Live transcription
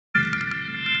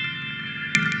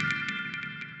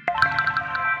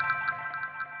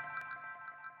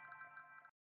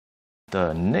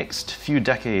the next few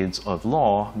decades of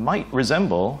law might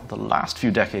resemble the last few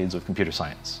decades of computer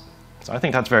science. So I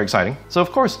think that's very exciting. So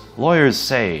of course, lawyers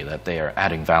say that they are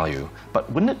adding value, but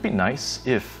wouldn't it be nice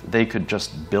if they could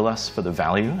just bill us for the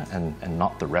value and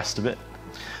not the rest of it?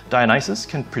 Dionysus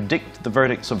can predict the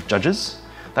verdicts of judges.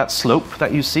 That slope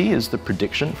that you see is the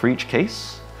prediction for each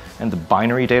case, and the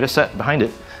binary data set behind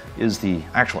it is the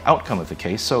actual outcome of the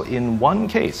case. So in one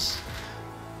case,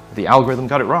 the algorithm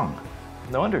got it wrong.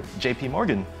 No wonder JP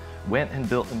Morgan went and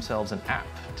built themselves an app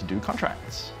to do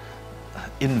contracts.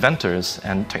 Inventors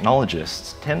and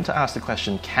technologists tend to ask the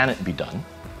question, can it be done?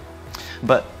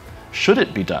 But should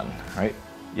it be done, right?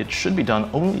 It should be done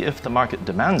only if the market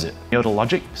demands it. Yodel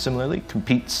Logic, similarly,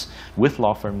 competes with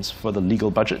law firms for the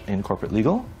legal budget in corporate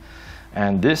legal.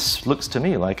 And this looks to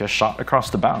me like a shot across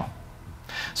the bow.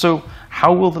 So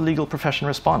how will the legal profession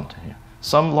respond?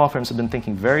 Some law firms have been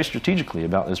thinking very strategically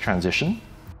about this transition.